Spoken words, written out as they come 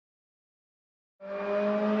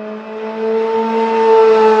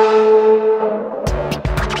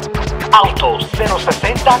Autos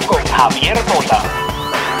 060 con Javier Mota.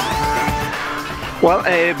 Well,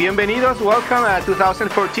 bienvenidos. Welcome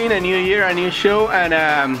 2014, a new year, a new show,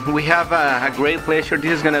 and we have a great pleasure.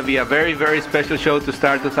 This is going to be a very, very special show to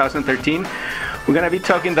start 2013. We're going to be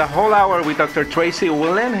talking the whole hour with Dr. Tracey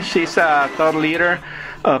Wilen. She's a thought leader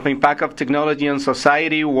of impact of technology on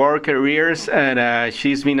society, work, careers, and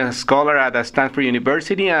she's been a scholar at Stanford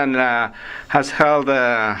University and has held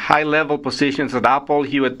high-level positions at Apple,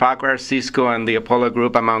 Hewlett-Packard, Cisco, and the Apollo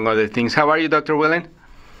Group, among other things. How are you, Dr. Wilen?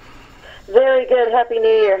 Very good. Happy New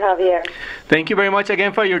Year, Javier. Thank you very much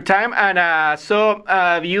again for your time. And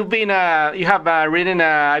you have written,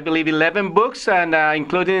 I believe, 11 books, and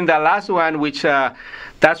including the last one, which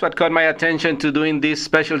that's what caught my attention to doing these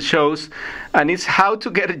special shows. And it's how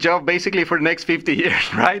to get a job basically for the next 50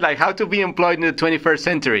 years, right? Like how to be employed in the 21st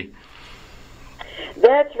century.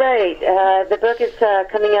 That's right. The book is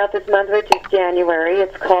coming out this month, which is January.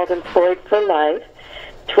 It's called Employed for Life,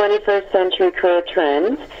 21st Century Career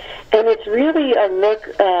Trends. And it's really a look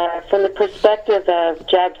from the perspective of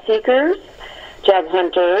job seekers, job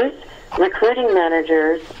hunters, recruiting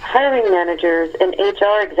managers, hiring managers, and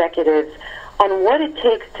HR executives on what it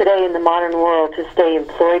takes today in the modern world to stay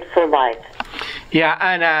employed for life. Yeah,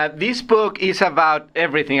 and this book is about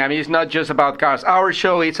everything. I mean, it's not just about cars. Our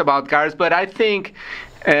show is about cars, but I think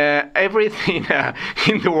everything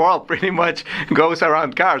in the world pretty much goes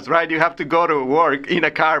around cars, right? You have to go to work in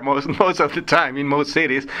a car most of the time in most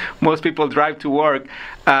cities. Most people drive to work.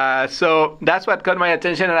 So that's what caught my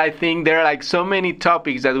attention, and I think there are like so many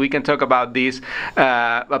topics that we can talk about this,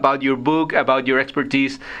 about your book, about your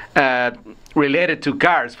expertise related to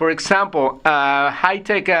cars. For example,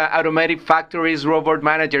 high-tech automatic factories, robot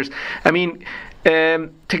managers. I mean,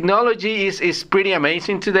 technology is pretty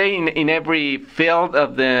amazing today in every field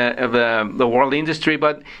of the world industry,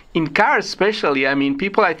 but in cars especially. I mean,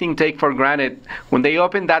 people I think take for granted when they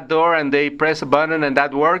open that door and they press a button and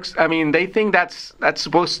that works. I mean, they think that's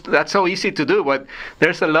so easy to do, but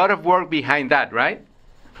there's a lot of work behind that, right?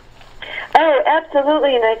 Oh,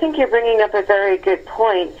 absolutely, and I think you're bringing up a very good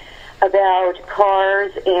point about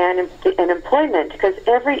cars and employment, because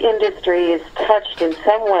every industry is touched in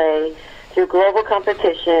some way through global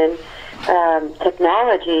competition,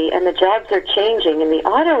 technology, and the jobs are changing. And the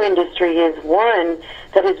auto industry is one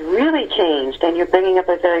that has really changed. And you're bringing up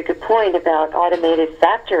a very good point about automated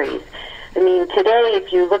factories. I mean, today,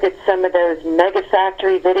 if you look at some of those mega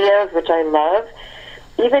factory videos, which I love,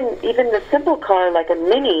 even the simple car like a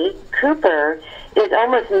Mini Cooper is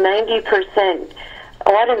almost 90%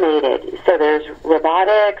 automated. So there's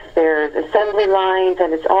robotics, there's assembly lines,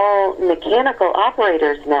 and it's all mechanical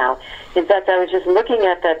operators now. In fact, I was just looking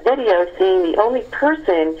at that video, seeing the only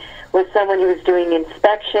person was someone who was doing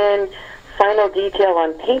inspection, final detail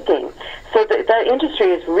on painting. So the industry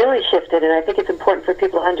has really shifted, and I think it's important for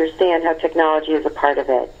people to understand how technology is a part of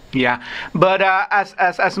it. Yeah, but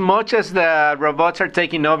as much as the robots are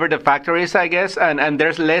taking over the factories, I guess, and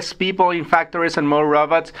there's less people in factories and more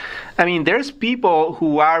robots, I mean, there's people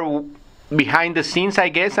who are behind the scenes, I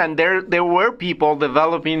guess, and there were people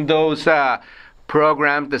developing those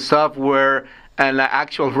programs, the software, and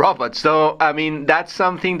actual robots. So, I mean, that's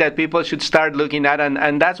something that people should start looking at,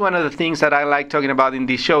 and that's one of the things that I like talking about in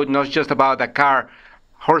this show, not just about the car,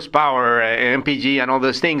 horsepower, MPG, and all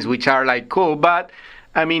those things, which are like cool, but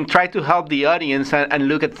I mean, try to help the audience and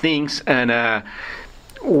look at things and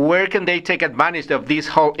where can they take advantage of this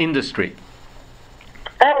whole industry?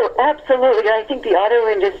 Oh, absolutely. I think the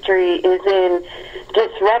auto industry is in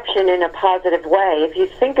disruption in a positive way. If you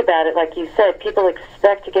think about it, like you said, people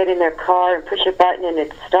expect to get in their car and push a button and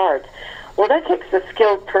it starts. Well, that takes a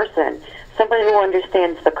skilled person, somebody who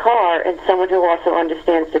understands the car and someone who also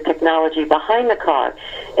understands the technology behind the car.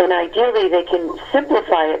 And ideally, they can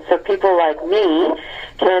simplify it so people like me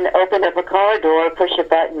can open up a car door, push a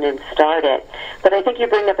button, and start it. But I think you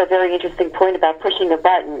bring up a very interesting point about pushing a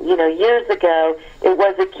button. You know, years ago, it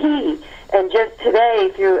was a key. And just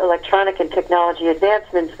today, through electronic and technology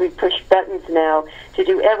advancements, we push buttons now to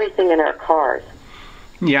do everything in our cars.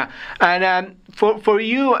 Yeah. And for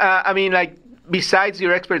you, I mean, like, besides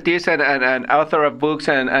your expertise and author of books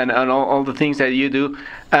and all the things that you do,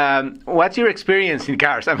 what's your experience in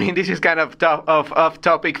cars? I mean, this is kind of off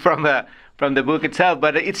topic from the book itself,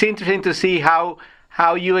 but it's interesting to see how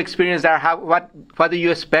you experience that. What do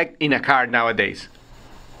you expect in a car nowadays?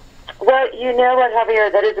 Well, you know what,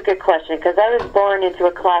 Javier, that is a good question, because I was born into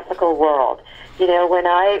a classical world. You know, when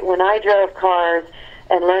I drove cars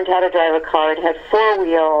and learned how to drive a car, it had 4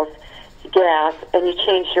 wheels, gas, and you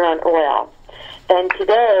changed your own oil. And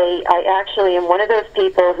today, I actually am one of those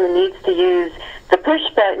people who needs to use the push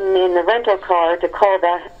button in the rental car to call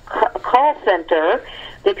call center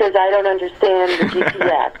because I don't understand the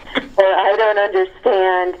GPS or I don't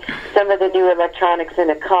understand some of the new electronics in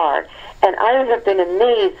a car. And I have been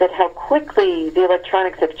amazed at how quickly the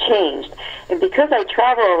electronics have changed. And because I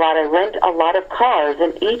travel a lot, I rent a lot of cars,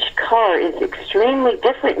 and each car is extremely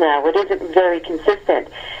different now. It isn't very consistent.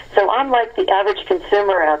 So I'm like the average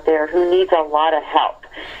consumer out there who needs a lot of help.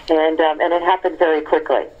 And it happened very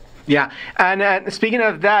quickly. Yeah, and speaking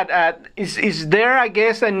of that, is there, I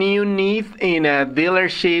guess, a new need in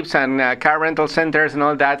dealerships and car rental centers and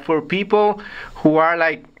all that for people who are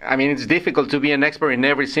like, I mean, it's difficult to be an expert in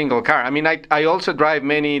every single car. I mean, I also drive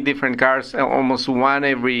many different cars, almost one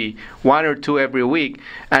or two every week.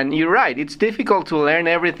 And you're right, it's difficult to learn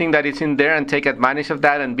everything that is in there and take advantage of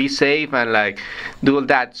that and be safe and like do all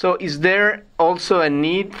that. So is there also a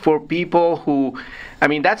need for people who, I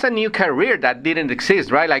mean, that's a new career that didn't exist,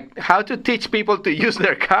 right? Like how to teach people to use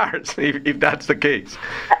their cars, if that's the case.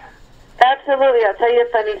 Absolutely. I'll tell you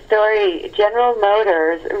a funny story. General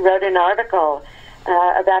Motors wrote an article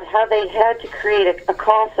about how they had to create a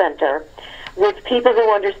call center with people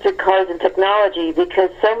who understood cars and technology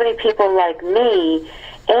because so many people like me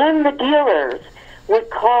and the dealers would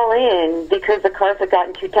call in because the cars had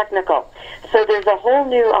gotten too technical. So there's a whole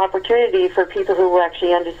new opportunity for people who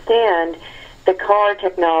actually understand the car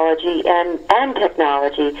technology and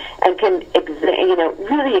technology and can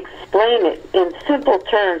really explain it in simple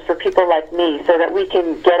terms for people like me so that we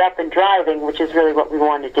can get up and driving, which is really what we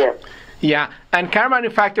want to do. Yeah, and car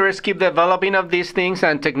manufacturers keep developing of these things,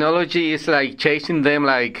 and technology is like chasing them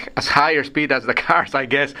like as higher speed as the cars, I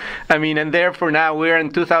guess. I mean, and therefore now we're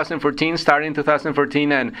in 2014, starting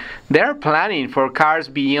 2014, and they're planning for cars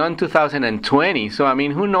beyond 2020. So, I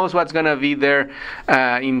mean, who knows what's going to be there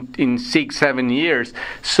in 6-7 years.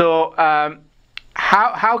 So,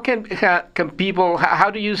 how can people,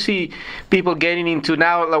 how do you see people getting into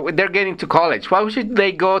now, they're getting to college. What should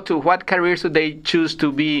they go to? What careers should they choose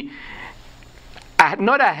to be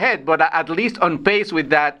not ahead, but at least on pace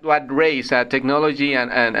with what race, technology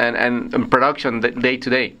and production day to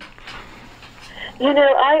day? You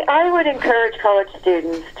know, I would encourage college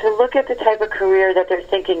students to look at the type of career that they're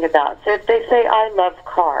thinking about. So if they say, I love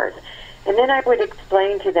cars, and then I would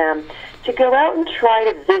explain to them to go out and try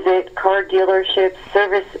to visit car dealerships,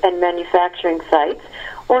 service and manufacturing sites,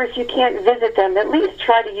 or if you can't visit them, at least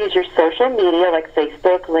try to use your social media like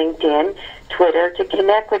Facebook, LinkedIn, Twitter to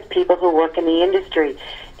connect with people who work in the industry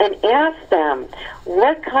and ask them,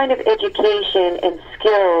 what kind of education and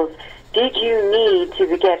skills did you need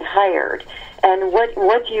to get hired? And what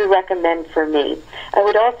do you recommend for me? I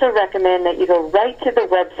would also recommend that you go right to the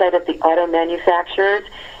website of the auto manufacturers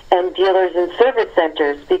and dealers and service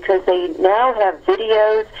centers because they now have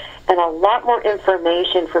videos and a lot more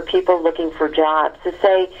information for people looking for jobs to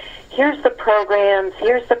say, here's the programs,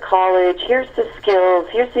 here's the college, here's the skills,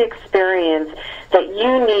 here's the experience that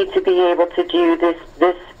you need to be able to do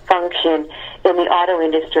this function in the auto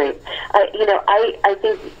industry. I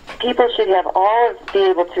think people should be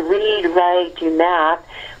able to read, write, do math,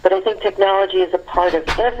 but I think technology is a part of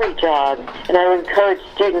every job, and I would encourage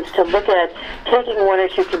students to look at taking 1 or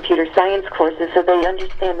 2 computer science courses so they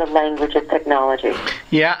understand the language of technology.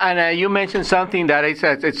 Yeah, and you mentioned something that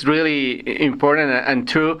it's really important and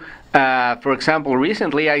true. For example,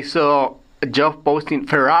 recently I saw a job posting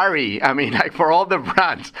Ferrari. I mean, like for all the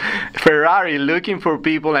brands, Ferrari looking for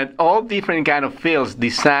people at all different kind of fields: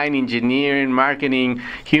 design, engineering, marketing,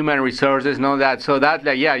 human resources, and all that. So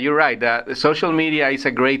that, yeah, you're right. The social media is a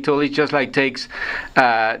great tool. It just like takes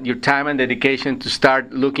your time and dedication to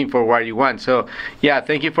start looking for what you want. So yeah,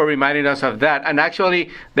 thank you for reminding us of that. And actually,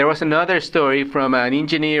 there was another story from an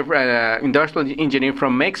engineer, industrial engineer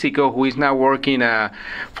from Mexico, who is now working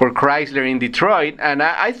for Chrysler in Detroit. And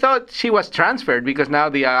I thought she was transferred because now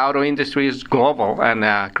the auto industry is global and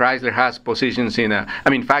Chrysler has positions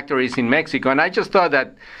factories in Mexico, and I just thought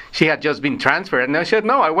that she had just been transferred. And I said,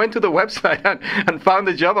 no, I went to the website and found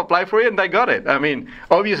the job, applied for it, and I got it. I mean,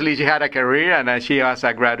 obviously she had a career and she was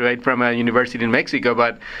a graduate from a university in Mexico,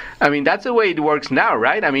 but I mean, that's the way it works now,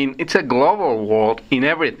 right? I mean, it's a global world in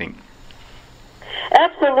everything.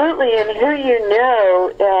 Absolutely, and who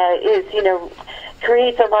is,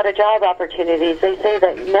 creates a lot of job opportunities. They say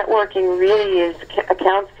that networking really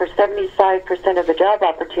accounts for 75% of the job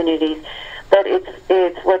opportunities. But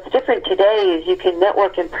it's what's different today is you can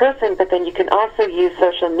network in person, but then you can also use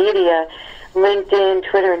social media, LinkedIn,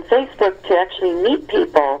 Twitter, and Facebook to actually meet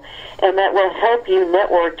people, and that will help you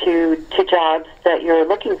network to jobs that you're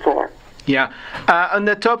looking for. Yeah. On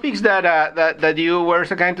the topics that you were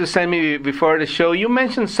so kind to send me before the show, you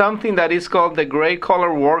mentioned something that is called the gray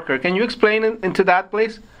collar worker. Can you explain into that,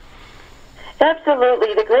 please?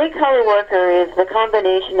 Absolutely. The gray collar worker is the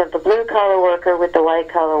combination of the blue collar worker with the white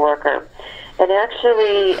collar worker. And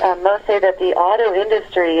actually, most say that the auto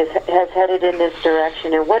industry has headed in this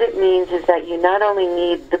direction. And what it means is that you not only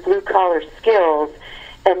need the blue collar skills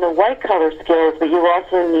and the white collar skills, but you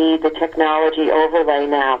also need the technology overlay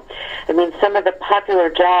now. I mean, some of the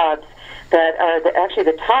popular jobs that are actually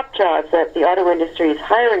the top jobs that the auto industry is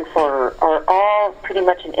hiring for are all pretty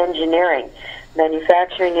much in engineering.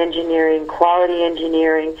 Manufacturing engineering, quality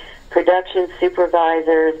engineering, production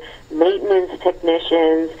supervisors, maintenance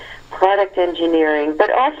technicians, product engineering, but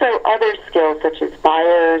also other skills such as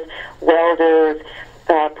buyers, welders,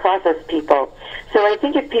 process people. So I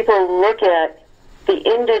think if people look at the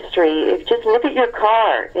industry, if just look at your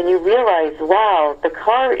car and you realize, wow, the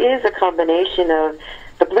car is a combination of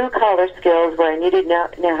the blue-collar skills where I needed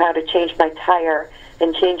know how to change my tire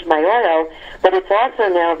and change my oil, but it's also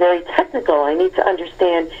now very technical. I need to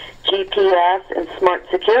understand GPS and smart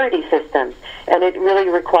security systems, and it really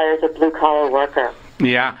requires a blue-collar worker.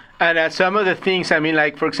 Yeah. And some of the things, I mean,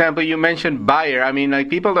 like, for example, you mentioned buyer. I mean, like,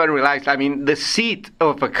 people don't realize, I mean, the seat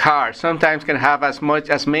of a car sometimes can have as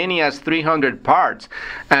many as 300 parts.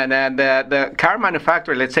 And the car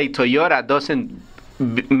manufacturer, let's say Toyota, doesn't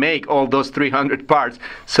make all those 300 parts.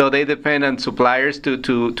 So they depend on suppliers to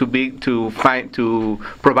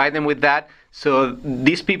provide them with that. So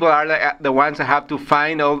these people are the ones that have to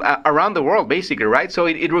find all around the world, basically, right? So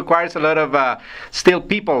it requires a lot of still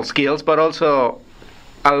people skills, but also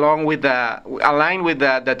aligned with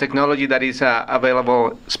the technology that is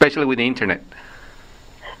available, especially with the internet.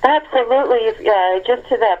 Absolutely. Just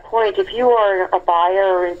to that point, if you are a buyer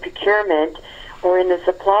or in procurement or in the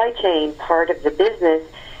supply chain part of the business,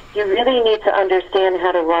 you really need to understand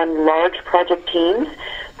how to run large project teams,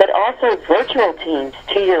 but also virtual teams.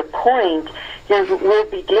 To your point, you will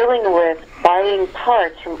be dealing with buying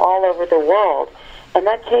parts from all over the world. And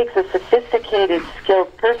that takes a sophisticated,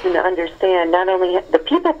 skilled person to understand not only the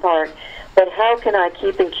people part, but how can I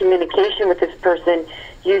keep in communication with this person,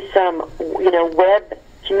 use some, web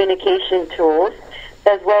communication tools,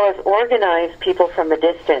 as well as organize people from a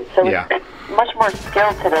distance. So it's much more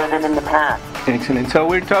skilled today than in the past. Excellent. So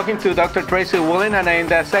we're talking to Dr. Tracey Wilen, and in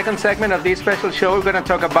the second segment of this special show, we're going to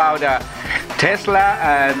talk about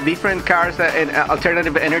Tesla, different cars, and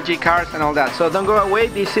alternative energy cars, and all that. So don't go away.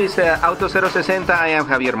 This is Auto 060. I am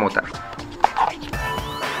Javier Mota.